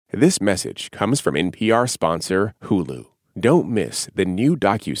This message comes from NPR sponsor Hulu. Don't miss the new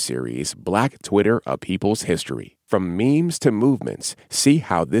docuseries Black Twitter: A People's History. From memes to movements, see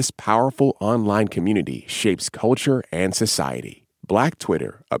how this powerful online community shapes culture and society. Black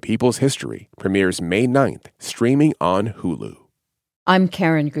Twitter: A People's History premieres May 9th, streaming on Hulu. I'm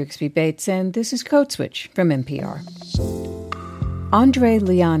Karen Grigsby Bates, and this is Code Switch from NPR. André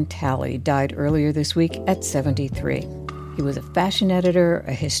Leon Talley died earlier this week at 73. He was a fashion editor,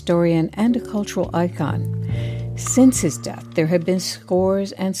 a historian, and a cultural icon. Since his death, there have been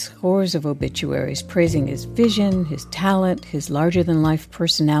scores and scores of obituaries praising his vision, his talent, his larger-than-life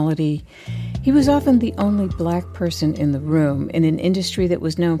personality. He was often the only Black person in the room in an industry that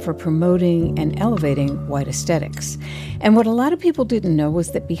was known for promoting and elevating white aesthetics. And what a lot of people didn't know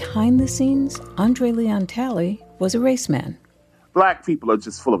was that behind the scenes, André Leon Talley was a race man. Black people are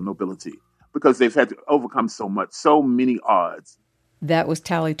just full of nobility because they've had to overcome so many odds. That was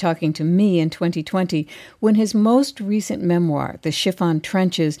Talley talking to me in 2020 when his most recent memoir, The Chiffon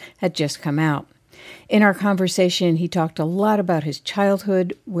Trenches, had just come out. In our conversation, he talked a lot about his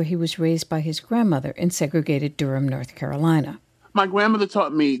childhood, where he was raised by his grandmother in segregated Durham, North Carolina. My grandmother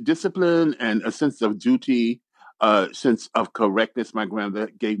taught me discipline and a sense of duty, a sense of correctness. My grandmother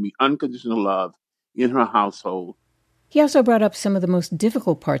gave me unconditional love in her household. He also brought up some of the most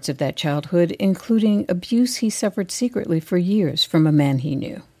difficult parts of that childhood, including abuse he suffered secretly for years from a man he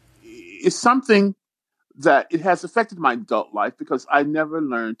knew. It's something that it has affected my adult life because I never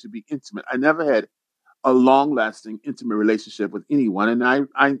learned to be intimate. I never had a long-lasting, intimate relationship with anyone, and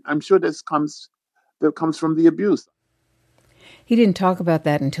I'm sure that comes from the abuse. He didn't talk about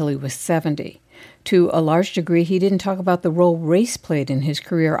that until he was 70. To a large degree, he didn't talk about the role race played in his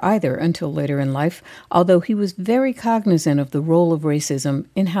career either until later in life, although he was very cognizant of the role of racism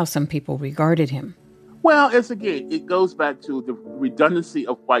in how some people regarded him. Well, it goes back to the redundancy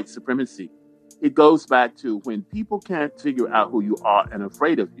of white supremacy. It goes back to when people can't figure out who you are and are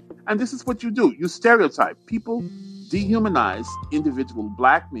afraid of you. And this is what you do. You stereotype. People dehumanize individual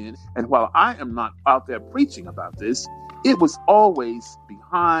Black men. And while I am not out there preaching about this, it was always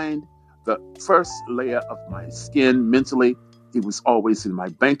behind the first layer of my skin mentally. It was always in my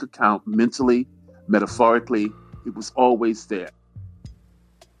bank account mentally, metaphorically. It was always there.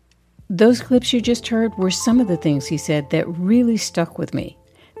 Those clips you just heard were some of the things he said that really stuck with me.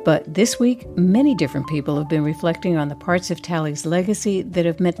 But this week, many different people have been reflecting on the parts of Talley's legacy that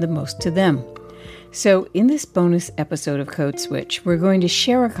have meant the most to them. So in this bonus episode of Code Switch, we're going to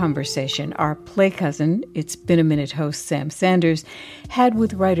share a conversation our Play Cousin, It's Been a Minute host Sam Sanders, had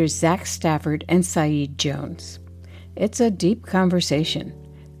with writers Zach Stafford and Saeed Jones. It's a deep conversation.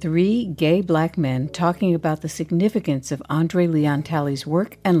 3 gay Black men talking about the significance of André Leon Talley's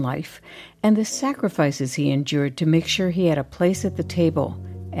work and life and the sacrifices he endured to make sure he had a place at the table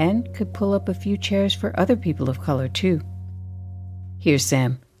and could pull up a few chairs for other people of color, too. Here's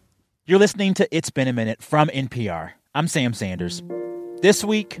Sam. You're listening to It's Been a Minute from NPR. I'm Sam Sanders. This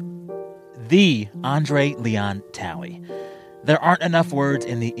week, the André Leon Talley. There aren't enough words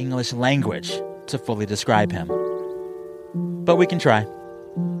in the English language to fully describe him. But we can try.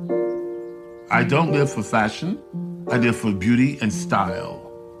 I don't live for fashion. I live for beauty and style.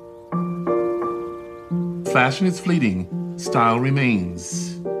 Fashion is fleeting. Style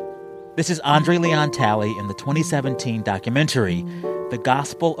remains. This is André Leon Talley in the 2017 documentary, The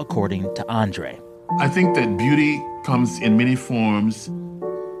Gospel According to André. I think that beauty comes in many forms.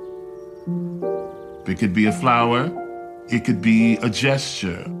 It could be a flower. It could be a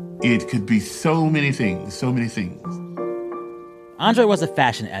gesture. It could be so many things, so many things. André was a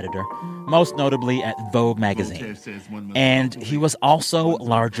fashion editor, most notably at Vogue magazine. And he was also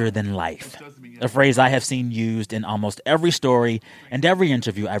larger than life, a phrase I have seen used in almost every story and every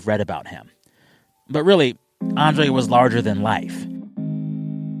interview I've read about him. But really, André was larger than life.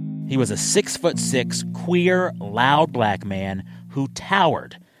 He was a 6'6", queer, loud Black man who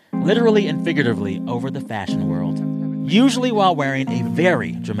towered, literally and figuratively, over the fashion world, usually while wearing a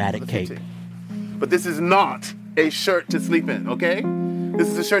very dramatic cape. But this is not a shirt to sleep in, okay? This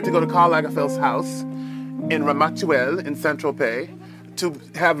is a shirt to go to Karl Lagerfeld's house in Ramatuelle in Saint-Tropez to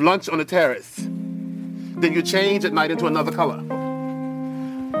have lunch on the terrace. Then you change at night into another color.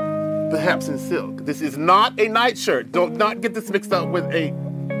 Perhaps in silk. This is not a nightshirt. Don't not get this mixed up with a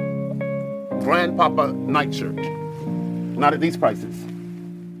grandpapa nightshirt. Not at these prices.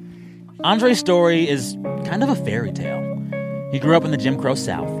 André's story is kind of a fairy tale. He grew up in the Jim Crow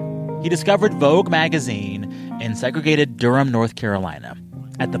South. He discovered Vogue magazine in segregated Durham, North Carolina,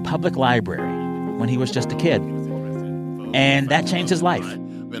 at the public library when he was just a kid. And that changed his life.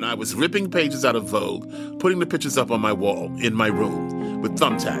 And I was ripping pages out of Vogue, putting the pictures up on my wall in my room. with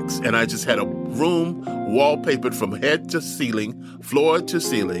thumbtacks. And I just had a room wallpapered from head to ceiling, floor to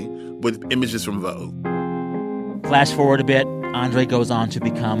ceiling, with images from Vogue. Flash forward a bit, André goes on to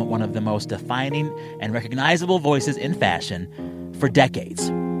become one of the most defining and recognizable voices in fashion for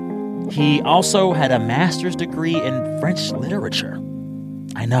decades. He also had a master's degree in French literature.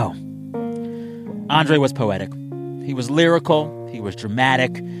 I know. André was poetic. He was lyrical. He was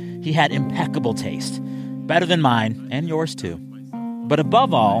dramatic. He had impeccable taste. Better than mine, and yours too. But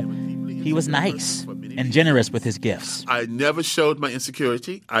above all, he was nice and generous with his gifts. I never showed my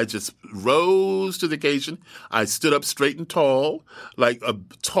insecurity. I just rose to the occasion. I stood up straight and tall, like a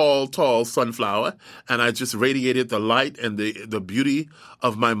tall sunflower, and I just radiated the light and the beauty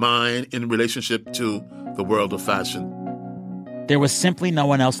of my mind in relationship to the world of fashion. There was simply no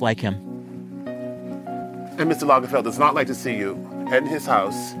one else like him. And Mr. Lagerfeld does not like to see you at his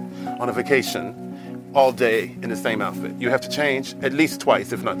house on a vacation all day in the same outfit. You have to change at least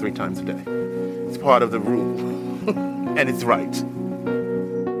twice, if not 3 times a day. It's part of the rule, and it's right.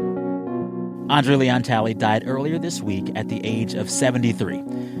 André Leon Talley died earlier this week at the age of 73,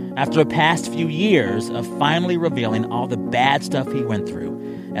 after a past few years of finally revealing all the bad stuff he went through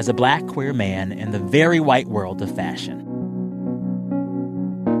as a black queer man in the very white world of fashion.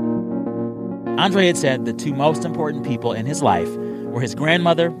 André had said the 2 most important people in his life were his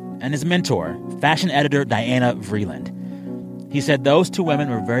grandmother and his mentor, fashion editor Diana Vreeland. He said those 2 women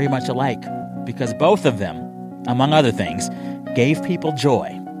were very much alike because both of them, among other things, gave people joy.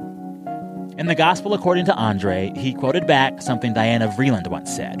 In the Gospel According to André, he quoted back something Diana Vreeland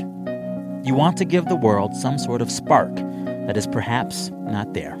once said. You want to give the world some sort of spark that is perhaps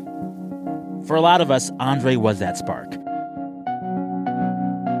not there. For a lot of us, André was that spark.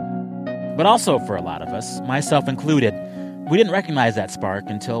 But also for a lot of us, myself included, we didn't recognize that spark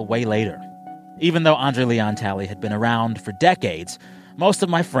until way later. Even though André Leon Talley had been around for decades, most of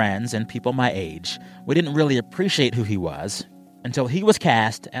my friends and people my age, we didn't really appreciate who he was until he was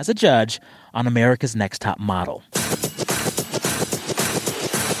cast as a judge on America's Next Top Model.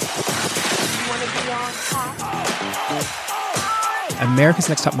 America's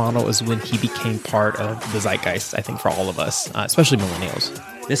Next Top Model is when he became part of the zeitgeist, I think, for all of us, especially millennials.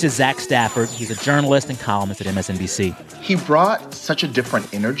 This is Zach Stafford. He's a journalist and columnist at MSNBC. He brought such a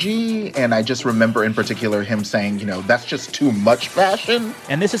different energy, and I just remember in particular him saying, that's just too much fashion.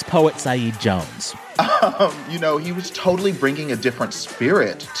 And this is poet Saeed Jones. He was totally bringing a different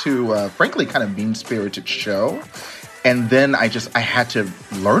spirit to, frankly, kind of mean-spirited show. And then I had to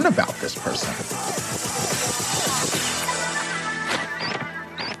learn about this person.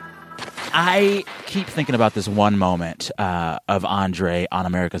 I keep thinking about this one moment of André on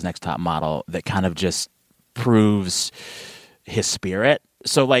America's Next Top Model that kind of just proves his spirit.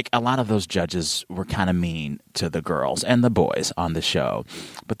 So, a lot of those judges were kind of mean to the girls and the boys on the show.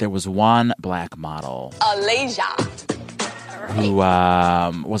 But there was one black model who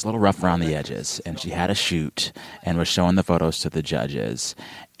was a little rough around the edges. And she had a shoot and was showing the photos to the judges.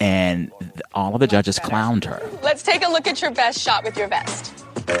 And all of the judges clowned her. Let's take a look at your best shot with your vest.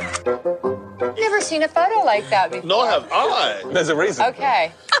 Never seen a photo like that before. Nor have I. There's a reason.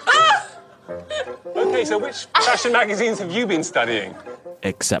 Okay. Okay, so which fashion magazines have you been studying?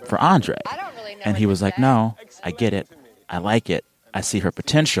 Except for André. I don't really know. And he was like, no, I get it. I like it. I see her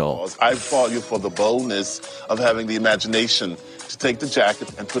potential. I applaud you for the boldness of having the imagination to take the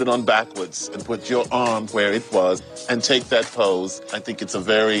jacket and put it on backwards and put your arm where it was and take that pose. I think it's a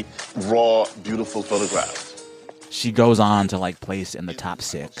very raw, beautiful photograph. She goes on to place in the top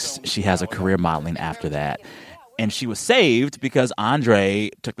 6. She has a career modeling after that. And she was saved because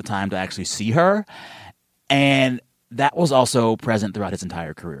André took the time to actually see her. And that was also present throughout his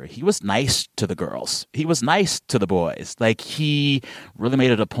entire career. He was nice to the girls. He was nice to the boys. He really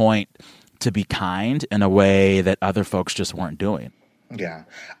made it a point to be kind in a way that other folks just weren't doing. Yeah.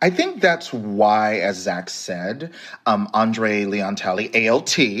 I think that's why, as Zach said, André Leon Talley,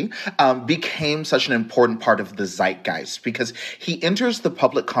 ALT, became such an important part of the zeitgeist because he enters the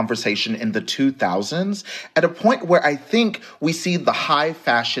public conversation in the 2000s at a point where I think we see the high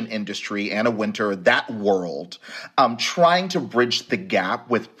fashion industry, Anna Wintour, that world, trying to bridge the gap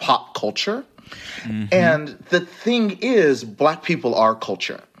with pop culture. Mm-hmm. And the thing is, Black people are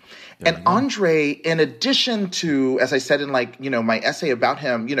culture. And Andre, in addition to, as I said in my essay about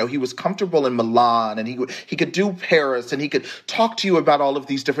him, he was comfortable in Milan and he could do Paris and he could talk to you about all of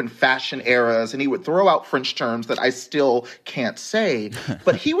these different fashion eras and he would throw out French terms that I still can't say.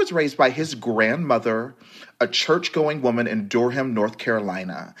 But he was raised by his grandmother, a church-going woman in Durham, North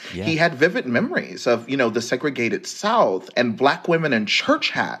Carolina. Yeah. He had vivid memories of, the segregated South and Black women in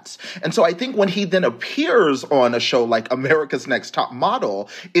church hats. And so I think when he then appears on a show like America's Next Top Model,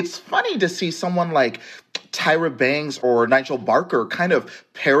 it's funny to see someone like Tyra Banks or Nigel Barker kind of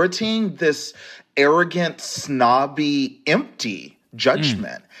parroting this arrogant, snobby, empty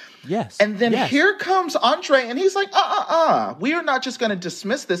judgment. Yes. And then here comes Andre, and he's like, we are not just going to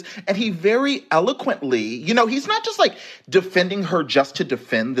dismiss this. And he very eloquently, he's not just defending her just to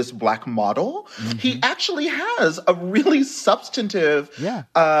defend this Black model. Mm-hmm. He actually has a really substantive,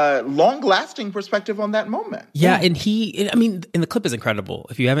 long-lasting perspective on that moment. Yeah, and the clip is incredible.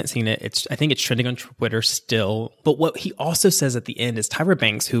 If you haven't seen it, I think it's trending on Twitter still. But what he also says at the end is Tyra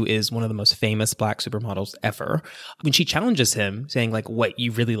Banks, who is one of the most famous Black supermodels ever, when she challenges him, saying what,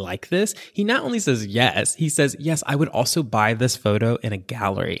 you really like this? He not only says yes, he says, yes, I would also buy this photo in a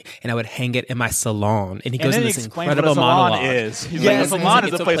gallery and I would hang it in my salon. And he goes into this incredible monologue. He's like, a salon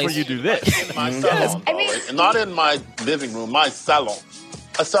is a place where you do this. In my salon, not in my living room, my salon.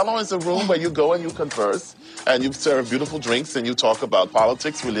 A salon is a room where you go and you converse and you serve beautiful drinks and you talk about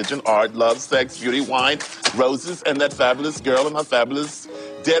politics, religion, art, love, sex, beauty, wine, roses, and that fabulous girl and her fabulous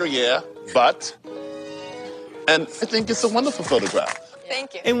derriere, butt. And I think it's a wonderful photograph.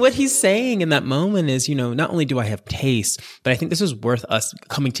 Thank you. And what he's saying in that moment is, not only do I have taste, but I think this is worth us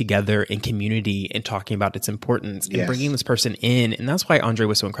coming together in community and talking about its importance and bringing this person in. And that's why Andre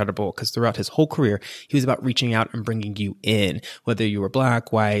was so incredible, because throughout his whole career, he was about reaching out and bringing you in, whether you were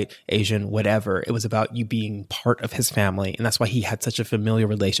Black, white, Asian, whatever. It was about you being part of his family. And that's why he had such a familiar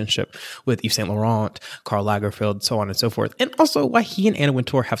relationship with Yves Saint Laurent, Karl Lagerfeld, so on and so forth. And also why he and Anna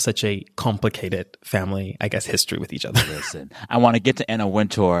Wintour have such a complicated family, history with each other. Listen, I want to get to Anna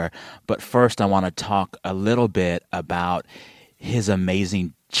Wintour, but first I want to talk a little bit about his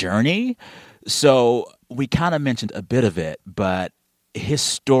amazing journey. So we kind of mentioned a bit of it, but his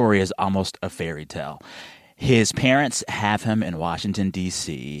story is almost a fairy tale. His parents have him in Washington,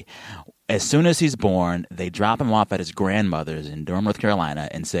 D.C. As soon as he's born, they drop him off at his grandmother's in Durham, North Carolina,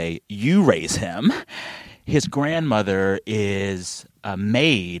 and say, you raise him. His grandmother is a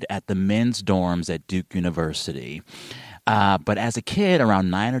maid at the men's dorms at Duke University. But as a kid, around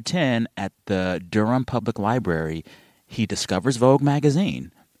 9 or 10, at the Durham Public Library, he discovers Vogue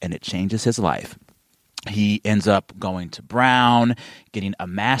magazine, and it changes his life. He ends up going to Brown, getting a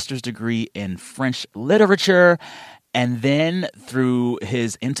master's degree in French literature, and then through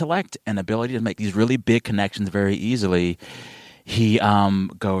his intellect and ability to make these really big connections very easily, he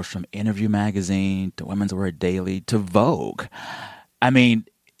goes from Interview magazine to Women's Wear Daily to Vogue. I mean,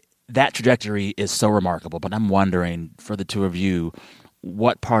 that trajectory is so remarkable, but I'm wondering, for the two of you,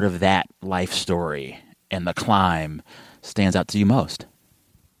 what part of that life story and the climb stands out to you most?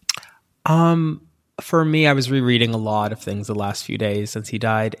 For me, I was rereading a lot of things the last few days since he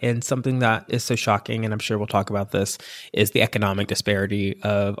died. And something that is so shocking, and I'm sure we'll talk about this, is the economic disparity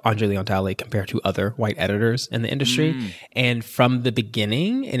of André Leon Talley compared to other white editors in the industry. And from the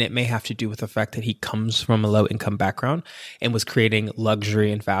beginning, and it may have to do with the fact that he comes from a low-income background and was creating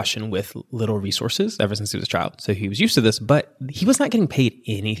luxury and fashion with little resources ever since he was a child. So he was used to this, but he was not getting paid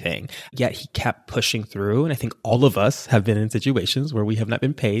anything. Yet he kept pushing through. And I think all of us have been in situations where we have not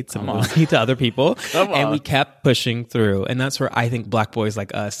been paid similarly to other people. And we kept pushing through. And that's where I think Black boys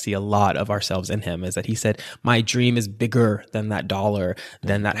like us see a lot of ourselves in him, is that he said, my dream is bigger than that dollar,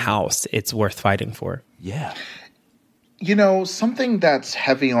 than that house. It's worth fighting for. Yeah. Something that's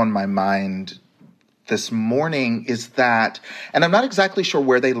heavy on my mind this morning is that, and I'm not exactly sure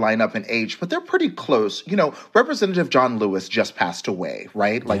where they line up in age, but they're pretty close. Representative John Lewis just passed away,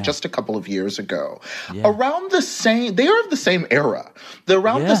 right? Just a couple of years ago. Around the same, they are of the same era. They're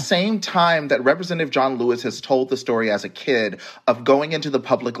around the same time that Representative John Lewis has told the story as a kid of going into the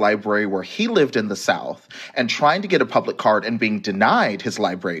public library where he lived in the South and trying to get a public card and being denied his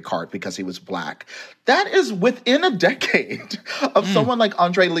library card because he was Black. That is within a decade of someone like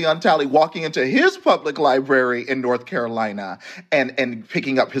André Leon Talley walking into his public library in North Carolina and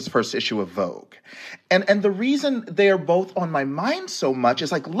picking up his first issue of Vogue. And the reason they are both on my mind so much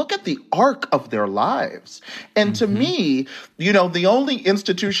is like, look at the arc of their lives. And to me, the only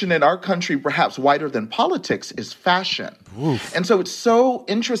institution in our country perhaps wider than politics is fashion. Oof. And so it's so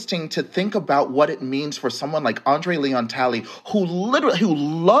interesting to think about what it means for someone like André Leon Talley, who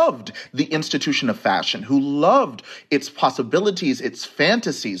loved the institution of fashion, who loved its possibilities, its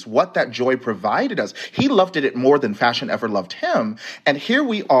fantasies, what that joy provided us. He loved it more than fashion ever loved him. And here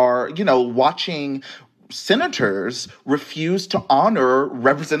we are, watching senators refuse to honor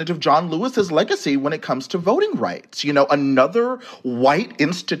Representative John Lewis's legacy when it comes to voting rights. Another white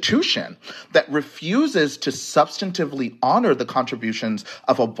institution that refuses to substantively honor the contributions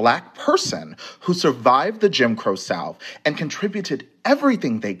of a Black person who survived the Jim Crow South and contributed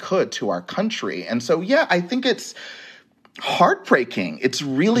everything they could to our country. And so, I think it's heartbreaking. It's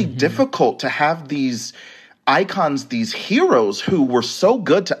really difficult to have these icons, these heroes who were so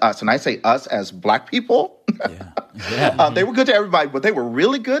good to us, and I say us as Black people. They were good to everybody, but they were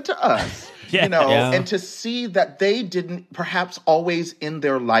really good to us. And to see that they didn't perhaps always in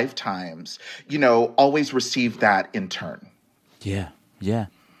their lifetimes, always receive that in turn. Yeah.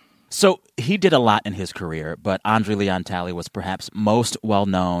 So he did a lot in his career, but André Leon Talley was perhaps most well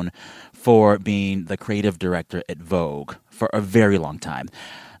known for being the creative director at Vogue for a very long time.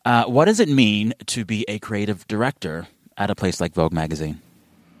 What does it mean to be a creative director at a place like Vogue magazine?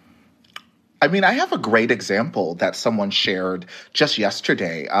 I mean, I have a great example that someone shared just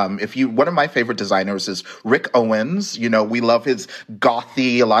yesterday. One of my favorite designers is Rick Owens. We love his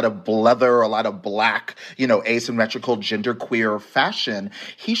gothy, a lot of leather, a lot of black, asymmetrical, genderqueer fashion.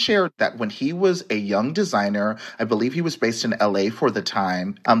 He shared that when he was a young designer, I believe he was based in LA for the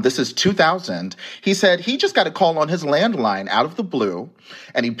time. This is 2000. He said he just got a call on his landline out of the blue,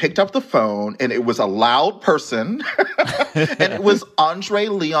 and he picked up the phone, and it was a loud person, and it was André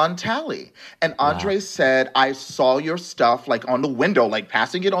Leon Talley. And André said, I saw your stuff like on the window, like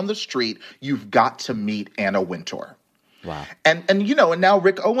passing it on the street. You've got to meet Anna Wintour. Wow. And now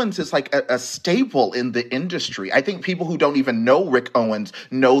Rick Owens is like a staple in the industry. I think people who don't even know Rick Owens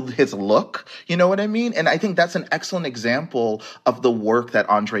know his look. You know what I mean? And I think that's an excellent example of the work that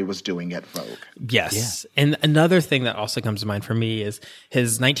André was doing at Vogue. Yes. Yeah. And another thing that also comes to mind for me is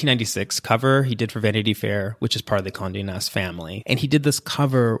his 1996 cover he did for Vanity Fair, which is part of the Condé Nast family. And he did this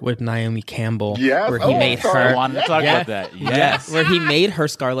cover with Naomi Campbell. Yes. Where he made her. I wanted to talk about that. Yes. Where he made her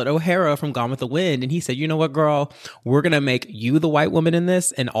Scarlett O'Hara from Gone with the Wind. And he said, you know what, girl? We're going to make you the white woman in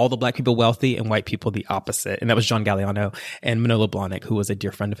this and all the Black people wealthy and white people the opposite. And that was John Galliano and Manolo Blahnik, who was a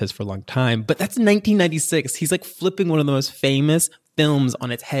dear friend of his for a long time. But that's 1996. He's like flipping one of the most famous films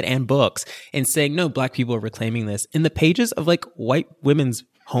on its head and books and saying, no, Black people are reclaiming this in the pages of like white women's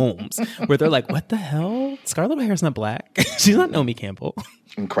homes where they're like, what the hell? Scarlett O'Hara's not Black. She's not Naomi Campbell.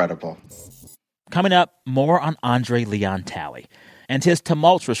 Incredible. Coming up, more on André Leon Talley and his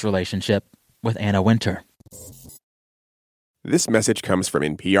tumultuous relationship with Anna Wintour. This message comes from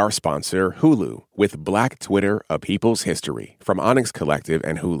NPR sponsor Hulu with Black Twitter, A People's History from Onyx Collective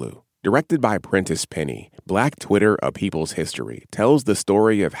and Hulu. Directed by Prentice Penny, Black Twitter, A People's History tells the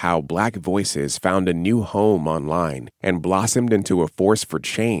story of how Black voices found a new home online and blossomed into a force for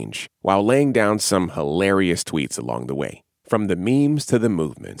change while laying down some hilarious tweets along the way. From the memes to the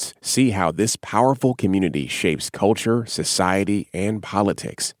movements, see how this powerful community shapes culture, society, and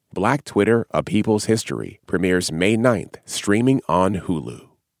politics. Black Twitter, A People's History premieres May 9th, streaming on Hulu.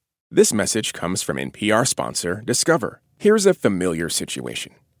 This message comes from NPR sponsor Discover. Here's a familiar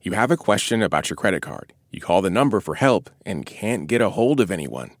situation. You have a question about your credit card. You call the number for help and can't get a hold of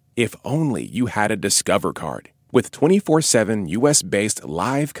anyone. If only you had a Discover card. With 24/7 U.S.-based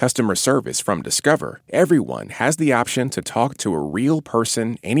live customer service from Discover, everyone has the option to talk to a real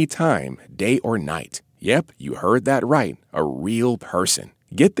person anytime, day or night. Yep, you heard that right, a real person.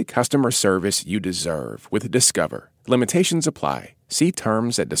 Get the customer service you deserve with Discover. Limitations apply. See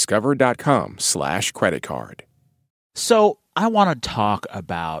terms at discover.com/creditcard. So I want to talk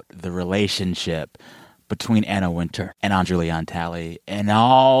about the relationship between Anna Wintour and André Leon Talley and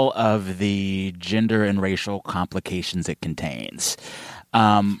all of the gender and racial complications it contains.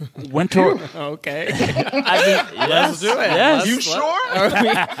 Wintour. Okay. I mean, let's do it. Yes. You sure?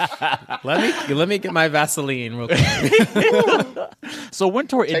 Let me get my Vaseline real quick. So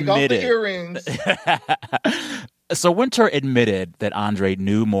Wintour Take admitted. off the earrings. So Wintour admitted that André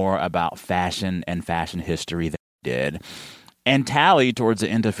knew more about fashion and fashion history than he did. And Talley, towards the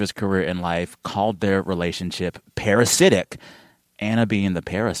end of his career in life, called their relationship parasitic, Anna being the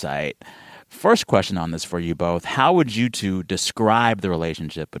parasite. First question on this for you both. How would you two describe the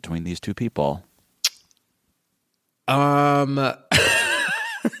relationship between these two people?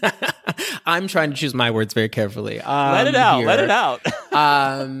 I'm trying to choose my words very carefully. Let it out. Here. Let it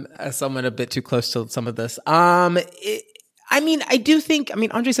out. Someone a bit too close to some of this. I do think,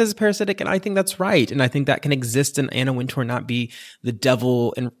 Andre says it's parasitic, and I think that's right. And I think that can exist in Anna Wintour, not be the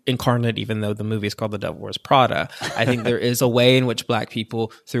devil incarnate, even though the movie is called The Devil Wears Prada. I think there is a way in which Black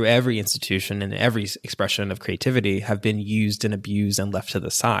people, through every institution and every expression of creativity, have been used and abused and left to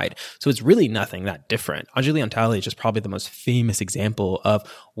the side. So it's really nothing that different. André Leon Talley is just probably the most famous example of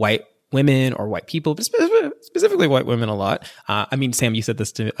white women or white people, but specifically white women a lot. Sam, you said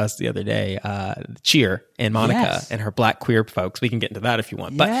this to us the other day, Cheer and Monica and her Black queer folks. We can get into that if you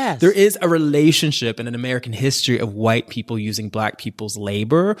want. But there is a relationship in an American history of white people using Black people's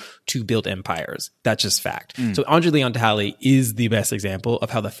labor to build empires. That's just fact. So André Leon Talley is the best example of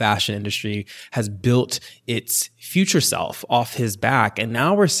how the fashion industry has built its future self off his back. And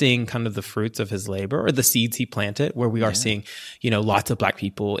now we're seeing kind of the fruits of his labor, or the seeds he planted, where we are seeing, lots of Black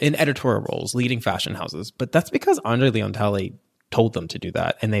people in editorial roles, leading fashion houses. But that's because André Leon Talley told them to do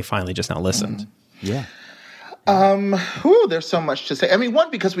that, and they finally just now listened. Yeah. There's so much to say. One,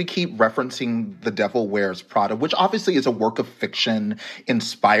 because we keep referencing The Devil Wears Prada, which obviously is a work of fiction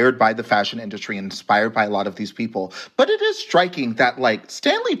inspired by the fashion industry, inspired by a lot of these people. But it is striking that,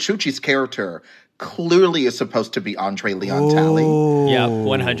 Stanley Tucci's character clearly is supposed to be André Leon Talley. Yeah,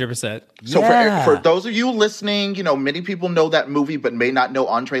 100%. So for those of you listening, many people know that movie but may not know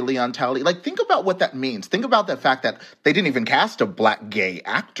André Leon Talley. Think about what that means. Think about the fact that they didn't even cast a Black gay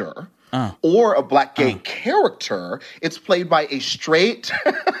actor. Or a Black gay character. It's played by a straight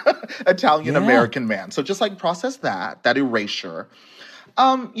Italian-American man. So just process that erasure.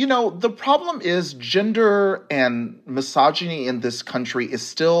 The problem is gender and misogyny in this country is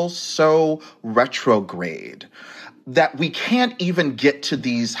still so retrograde that we can't even get to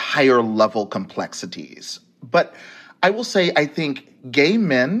these higher level complexities. But I will say, I think gay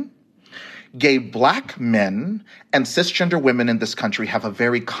men, gay Black men, and cisgender women in this country have a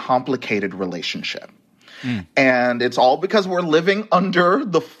very complicated relationship. And it's all because we're living under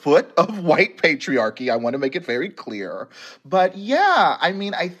the foot of white patriarchy. I want to make it very clear. But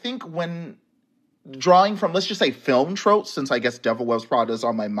I think when drawing from, let's just say, film tropes, since I guess Devil Wears Prada is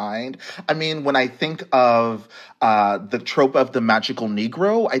on my mind. When I think of the trope of the magical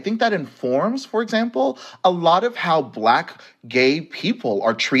Negro, I think that informs, for example, a lot of how Black gay people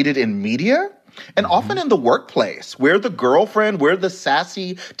are treated in media. And often in the workplace, we're the girlfriend, we're the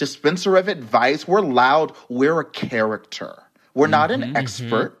sassy dispenser of advice, we're loud, we're a character. We're not an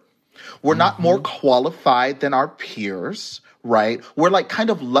expert. We're not more qualified than our peers, right? We're kind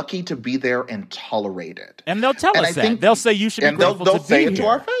of lucky to be there and tolerated. And they'll tell us that. They'll say you should be grateful to be here. And they'll say it to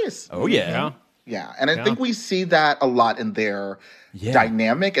our face. Oh, yeah. Yeah, and I think we see that a lot in their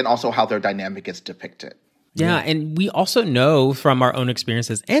dynamic and also how their dynamic is depicted. Yeah, and we also know from our own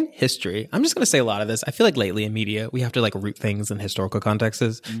experiences and history, I'm just going to say a lot of this. I feel like lately in media, we have to root things in historical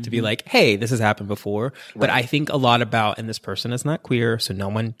contexts to be hey, this has happened before. Right. But I think a lot about, and this person is not queer, so no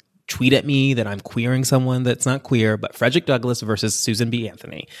one tweet at me that I'm queering someone that's not queer, but Frederick Douglass versus Susan B.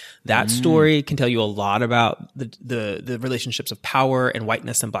 Anthony. That story can tell you a lot about the relationships of power and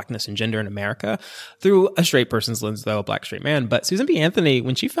whiteness and Blackness and gender in America through a straight person's lens, though, a Black straight man. But Susan B. Anthony,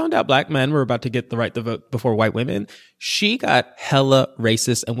 when she found out Black men were about to get the right to vote before white women, she got hella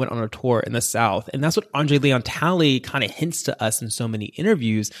racist and went on a tour in the South. And that's what André Leon Talley kind of hints to us in so many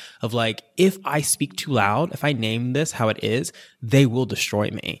interviews of if I speak too loud, if I name this how it is, they will destroy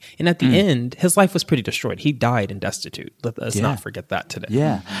me. And at the end, his life was pretty destroyed. He died and destitute. Let us not forget that today.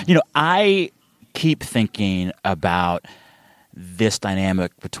 Yeah. I keep thinking about this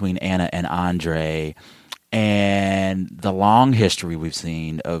dynamic between Anna and Andre and the long history we've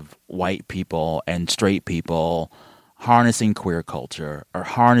seen of white people and straight people harnessing queer culture or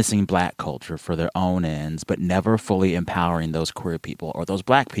harnessing Black culture for their own ends, but never fully empowering those queer people or those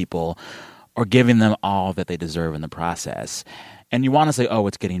Black people or giving them all that they deserve in the process. And you want to say, oh,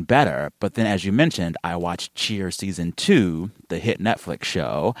 it's getting better. But then, as you mentioned, I watched Cheer Season 2, the hit Netflix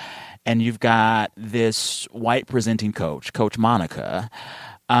show, and you've got this white presenting coach, Coach Monica,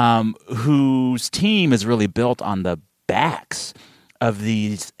 whose team is really built on the backs of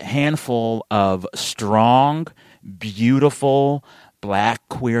these handful of strong, beautiful Black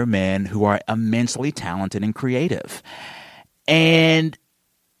queer men who are immensely talented and creative. And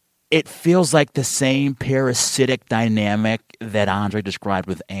it feels like the same parasitic dynamic that Andre described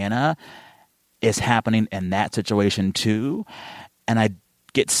with Anna is happening in that situation too. And I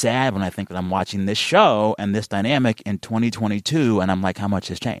get sad when I think that I'm watching this show and this dynamic in 2022, and I'm like, how much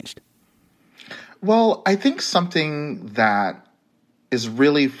has changed? Well, I think something that is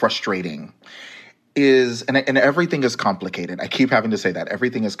really frustrating is, and everything is complicated. I keep having to say that.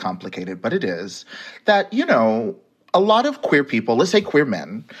 Everything is complicated, but it is that, a lot of queer people, let's say queer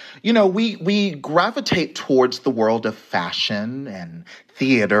men, we gravitate towards the world of fashion and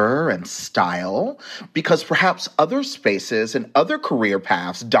theater and style because perhaps other spaces and other career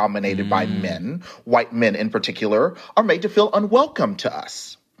paths dominated by men, white men in particular, are made to feel unwelcome to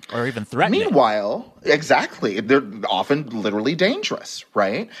us. Or even threatening. Meanwhile, exactly, they're often literally dangerous,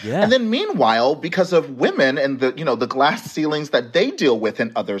 right? Yeah. And then meanwhile, because of women and the glass ceilings that they deal with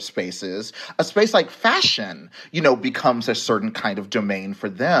in other spaces, a space like fashion, becomes a certain kind of domain for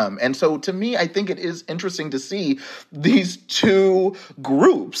them. And so to me, I think it is interesting to see these two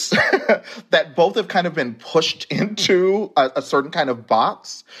groups that both have kind of been pushed into a certain kind of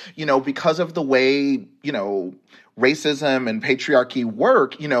box, because of the way, racism and patriarchy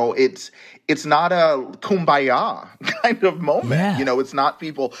work, it's not a kumbaya kind of moment. Yeah. It's not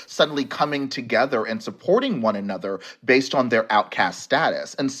people suddenly coming together and supporting one another based on their outcast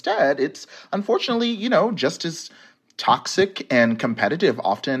status. Instead, it's unfortunately, just as toxic and competitive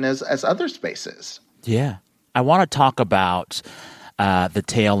often as other spaces. Yeah. I want to talk about the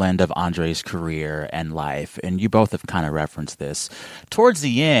tail end of Andre's career and life, and you both have kind of referenced this. Towards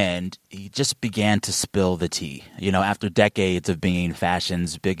the end, he just began to spill the tea. After decades of being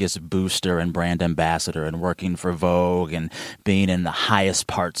fashion's biggest booster and brand ambassador and working for Vogue and being in the highest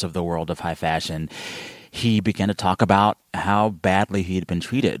parts of the world of high fashion, he began to talk about how badly he had been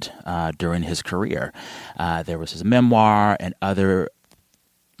treated during his career. There was his memoir and other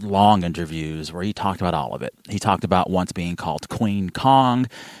long interviews where he talked about all of it. He talked about once being called Queen Kong.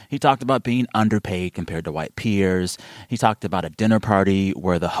 He talked about being underpaid compared to white peers. He talked about a dinner party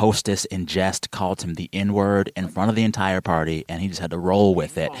where the hostess in jest called him the N-word in front of the entire party, and he just had to roll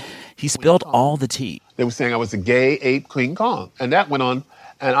with it. He spilled all the tea. They were saying I was a gay ape Queen Kong. And that went on.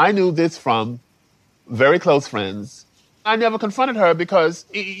 And I knew this from very close friends. I never confronted her because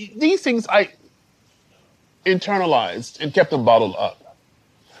these things I internalized and kept them bottled up.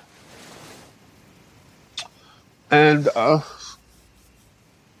 And do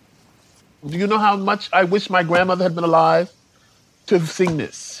you know how much I wish my grandmother had been alive to have seen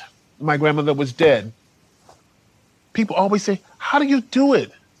this? My grandmother was dead. People always say, how do you do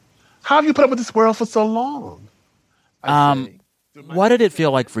it? How have you put up with this world for so long? What did it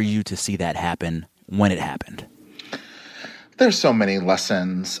feel like for you to see that happen when it happened? There's so many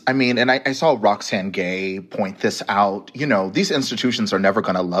lessons. I mean, and I saw Roxane Gay point this out. These institutions are never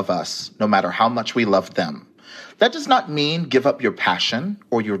going to love us, no matter how much we love them. That does not mean give up your passion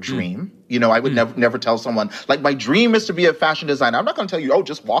or your dream. I would never tell someone, like, my dream is to be a fashion designer. I'm not going to tell you,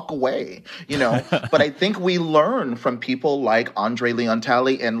 just walk away, But I think we learn from people like André Leon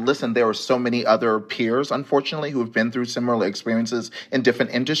Talley. And listen, there are so many other peers, unfortunately, who have been through similar experiences in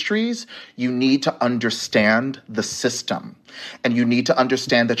different industries. You need to understand the system. And you need to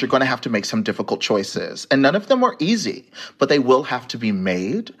understand that you're going to have to make some difficult choices. And none of them are easy, but they will have to be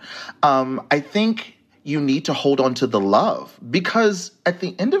made. I think you need to hold on to the love because at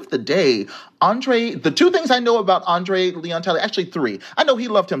the end of the day, the two things I know about André Leon Talley, actually three. I know he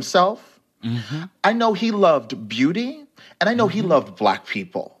loved himself. Mm-hmm. I know he loved beauty, and I know he loved Black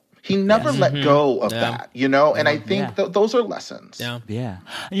people. He never let go of that, and I think those are lessons. Yeah.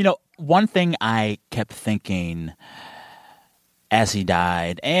 One thing I kept thinking as he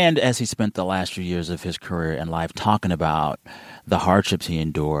died and as he spent the last few years of his career and life talking about the hardships he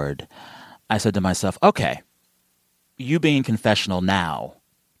endured, I said to myself, okay, you being confessional now,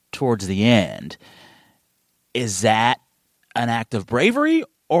 towards the end, is that an act of bravery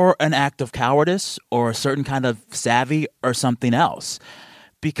or an act of cowardice or a certain kind of savvy or something else?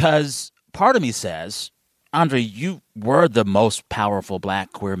 Because part of me says, Andre, you were the most powerful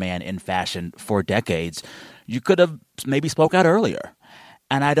Black queer man in fashion for decades. You could have maybe spoke out earlier.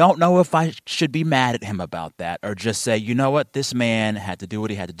 And I don't know if I should be mad at him about that or just say, you know what, this man had to do what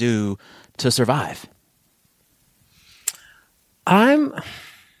he had to do to survive. I'm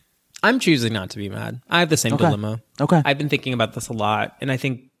choosing not to be mad. I have the same dilemma. Okay. I've been thinking about this a lot, and I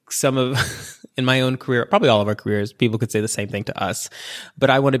think some of in my own career, probably all of our careers, people could say the same thing to us. But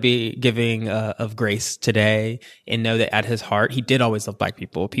I want to be giving of grace today and know that at his heart, he did always love Black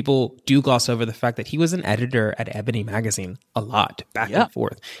people. People do gloss over the fact that he was an editor at Ebony magazine a lot, back and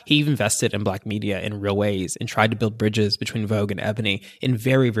forth. He invested in Black media in real ways and tried to build bridges between Vogue and Ebony in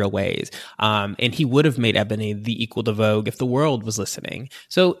very real ways. And he would have made Ebony the equal to Vogue if the world was listening.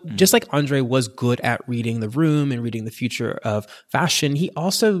 So just like Andre was good at reading the room and reading the future of fashion, he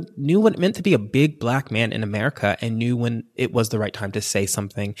also knew what it meant to be a big black man in America and knew when it was the right time to say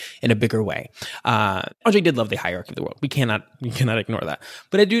something in a bigger way. Andre did love the hierarchy of the world. We cannot ignore that.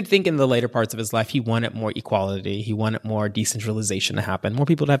 But I do think in the later parts of his life, he wanted more equality. He wanted more decentralization to happen, more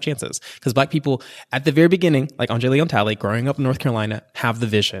people to have chances. Because black people at the very beginning, like André Leon Talley, growing up in North Carolina, have the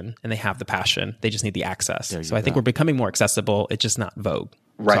vision and they have the passion. They just need the access. So I think we're becoming more accessible. It's just not vogue.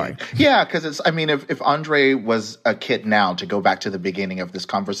 Right. Sorry. Yeah, because if Andre was a kid now, to go back to the beginning of this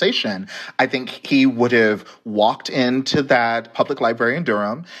conversation, I think he would have walked into that public library in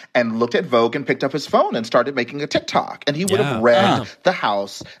Durham and looked at Vogue and picked up his phone and started making a TikTok. And he would have read the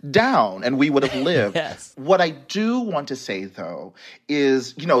house down and we would have lived. Yes. What I do want to say, though,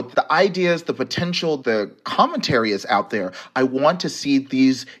 is, the ideas, the potential, the commentary is out there. I want to see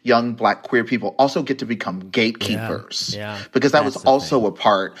these young black queer people also get to become gatekeepers. Yeah. Because that was also a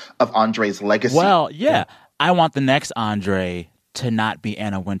part of Andre's legacy. Well, yeah. I want the next Andre to not be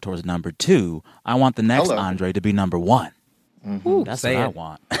Anna Wintour's number 2. I want the next Andre to be number 1. Mm-hmm. That's what I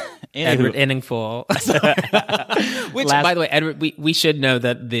want. Edward Inningful. Which, by the way, Edward, we should know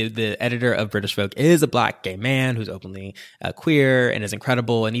that the editor of British Vogue is a black gay man who's openly queer and is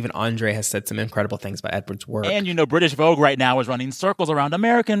incredible. And even Andre has said some incredible things about Edward's work. And, British Vogue right now is running circles around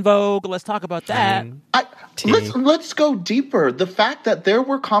American Vogue. Let's talk about that. Let's go deeper. The fact that there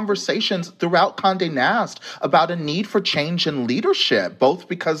were conversations throughout Condé Nast about a need for change in leadership, both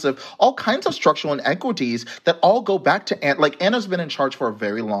because of all kinds of structural inequities that all go back to Anna's been in charge for a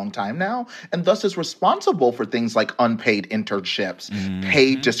very long time now, and thus is responsible for things like unpaid internships,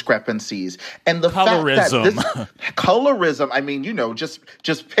 pay discrepancies, and the colorism. fact that colorism,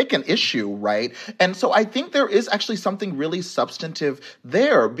 just pick an issue, right? And so I think there is actually something really substantive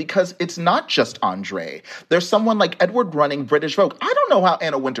there, because it's not just Andre. There's someone like Edward running British Vogue. I don't know how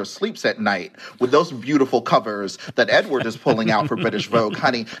Anna Wintour sleeps at night with those beautiful covers that Edward is pulling out for British Vogue,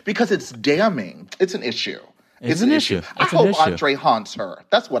 honey, because it's damning. It's an issue. It's an issue. I hope Andre haunts her.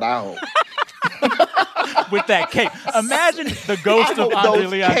 That's what I hope. With that cape. Imagine the ghost of André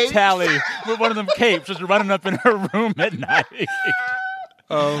Leon Talley with one of them capes just running up in her room at night.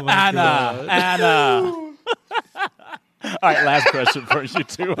 Oh, my God. Anna. All right, last question for you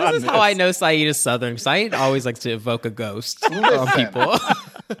two. This is how I know Saeed is Southern. Saeed always likes to evoke a ghost on people.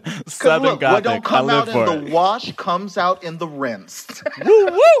 Southern Gothic. What don't come out in the wash comes out in the rinse. Woo,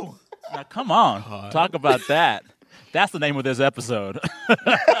 woo! Now, come on. Talk about that. That's the name of this episode.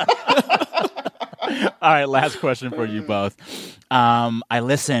 All right, last question for you both. I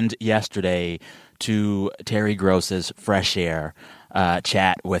listened yesterday to Terry Gross's Fresh Air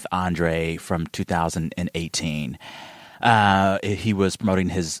chat with Andre from 2018. He was promoting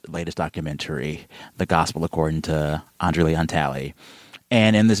his latest documentary, The Gospel According to André Leon Talley.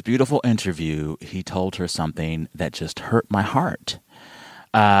 And in this beautiful interview, he told her something that just hurt my heart.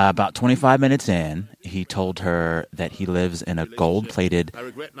 About 25 minutes in, he told her that he lives in a gold-plated,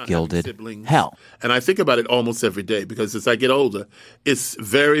 gilded hell. And I think about it almost every day, because as I get older, it's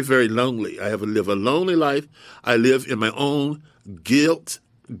very, very lonely. I live a lonely life. I live in my own guilt,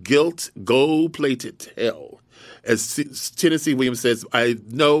 gold-plated hell. As Tennessee Williams says, I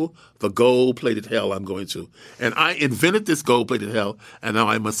know the gold-plated hell I'm going to. And I invented this gold-plated hell, and now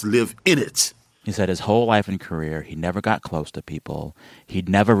I must live in it. He said his whole life and career, he never got close to people. He'd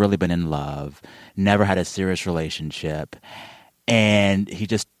never really been in love, never had a serious relationship. And he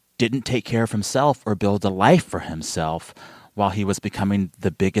just didn't take care of himself or build a life for himself while he was becoming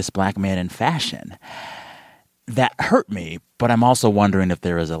the biggest black man in fashion. That hurt me, but I'm also wondering if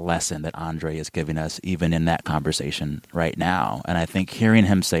there is a lesson that Andre is giving us even in that conversation right now. And I think hearing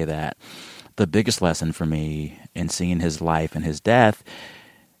him say that, the biggest lesson for me in seeing his life and his death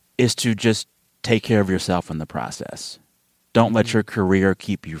is to just take care of yourself in the process. Don't let your career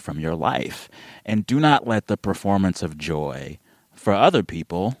keep you from your life. And do not let the performance of joy for other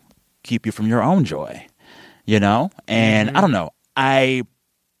people keep you from your own joy. And I don't know. I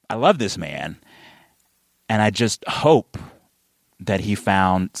love this man. And I just hope that he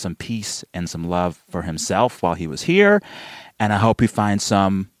found some peace and some love for himself while he was here. And I hope he finds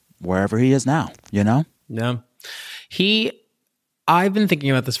some wherever he is now, Yeah. I've been thinking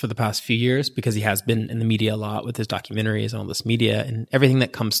about this for the past few years because he has been in the media a lot with his documentaries and all this media, and everything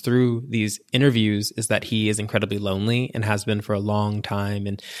that comes through these interviews is that he is incredibly lonely and has been for a long time.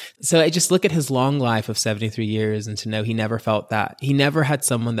 And so I just look at his long life of 73 years and to know he never felt that. He never had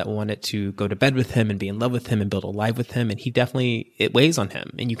someone that wanted to go to bed with him and be in love with him and build a life with him. And it weighs on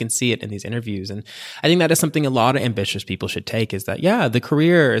him, and you can see it in these interviews. And I think that is something a lot of ambitious people should take, is that, the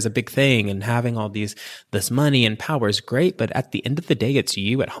career is a big thing and having all this money and power is great, but at the end of the day, it's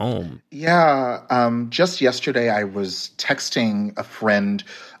you at home. Yeah. Just yesterday, I was texting a friend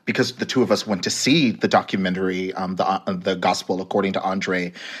because the two of us went to see the documentary, the Gospel According to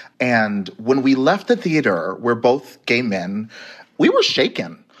Andre. And when we left the theater, we're both gay men, we were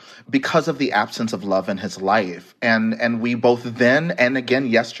shaken because of the absence of love in his life. And we both then and again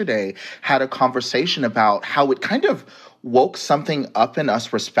yesterday had a conversation about how it kind of woke something up in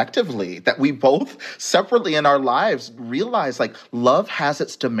us respectively, that we both separately in our lives realized, like, love has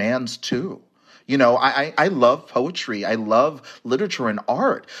its demands too. You know, I love poetry. I love literature and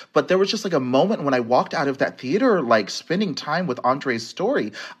art. But there was just like a moment when I walked out of that theater, like spending time with Andre's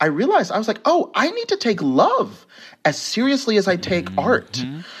story, I realized, I was like, oh, I need to take love as seriously as I take art.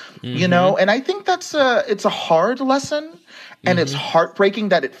 You know, and I think it's a hard lesson. And it's heartbreaking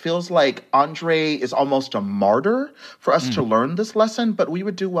that it feels like Andre is almost a martyr for us to learn this lesson, but we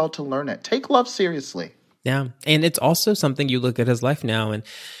would do well to learn it. Take love seriously. Yeah. And it's also something you look at his life now and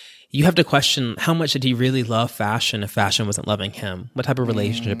you have to question, how much did he really love fashion if fashion wasn't loving him? What type of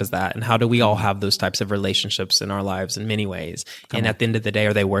relationship is that? And how do we all have those types of relationships in our lives in many ways? And at the end of the day,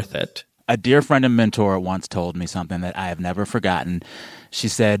 are they worth it? A dear friend and mentor once told me something that I have never forgotten. She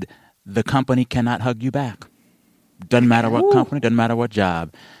said, the company cannot hug you back. Doesn't matter what company, doesn't matter what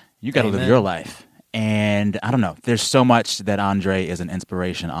job. You got to live your life. And I don't know. There's so much that Andre is an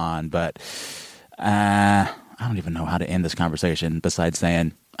inspiration on, but I don't even know how to end this conversation besides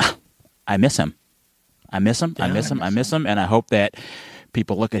saying, I miss him. I miss him. I miss him. I miss him. And I hope that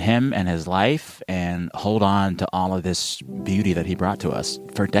people look at him and his life and hold on to all of this beauty that he brought to us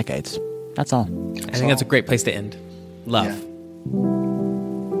for decades. That's all. I think that's a great place to end. Love. Yeah.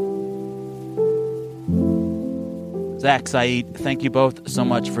 Zach, Saeed, thank you both so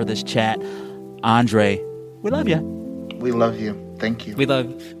much for this chat. Andre, we love you. We love you. Thank you. We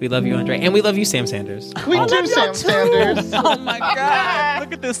love you, Andre. And we love you, Sam Sanders. We do, Sam Sanders. Oh, my God.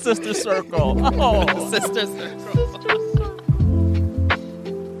 Look at this sister circle. Oh, Sister circle.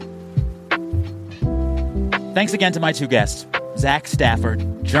 Thanks again to my two guests, Zach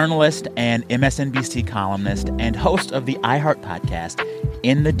Stafford, journalist and MSNBC columnist and host of the iHeart podcast,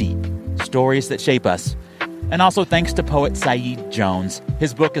 In the Deep, Stories That Shape Us. And also thanks to poet Saeed Jones.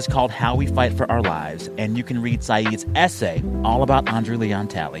 His book is called How We Fight for Our Lives, and you can read Saeed's essay all about André Leon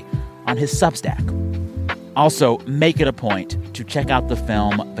Talley on his Substack. Also, make it a point to check out the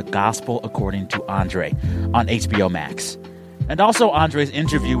film The Gospel According to Andre on HBO Max. And also Andre's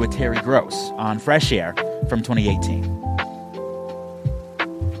interview with Terry Gross on Fresh Air from 2018.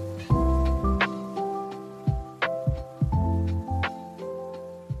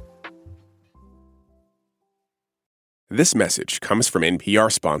 This message comes from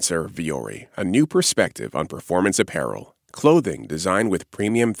NPR sponsor Vuori, a new perspective on performance apparel. Clothing designed with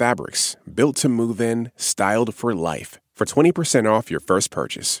premium fabrics, built to move in, styled for life. For 20% off your first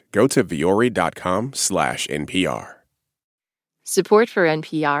purchase, go to vuori.com/NPR. Support for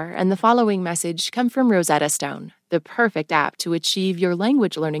NPR and the following message come from Rosetta Stone, the perfect app to achieve your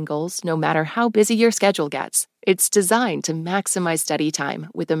language learning goals no matter how busy your schedule gets. It's designed to maximize study time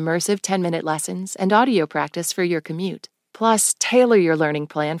with immersive 10-minute lessons and audio practice for your commute. Plus, tailor your learning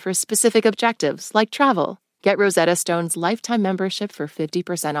plan for specific objectives like travel. Get Rosetta Stone's lifetime membership for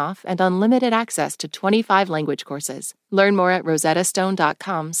 50% off and unlimited access to 25 language courses. Learn more at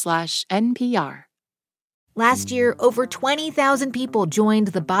rosettastone.com/NPR. Last year, over 20,000 people joined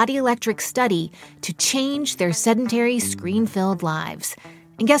the Body Electric study to change their sedentary, screen-filled lives.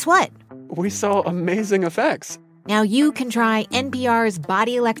 And guess what? We saw amazing effects. Now you can try NPR's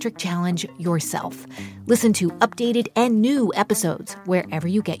Body Electric Challenge yourself. Listen to updated and new episodes wherever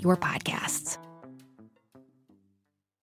you get your podcasts.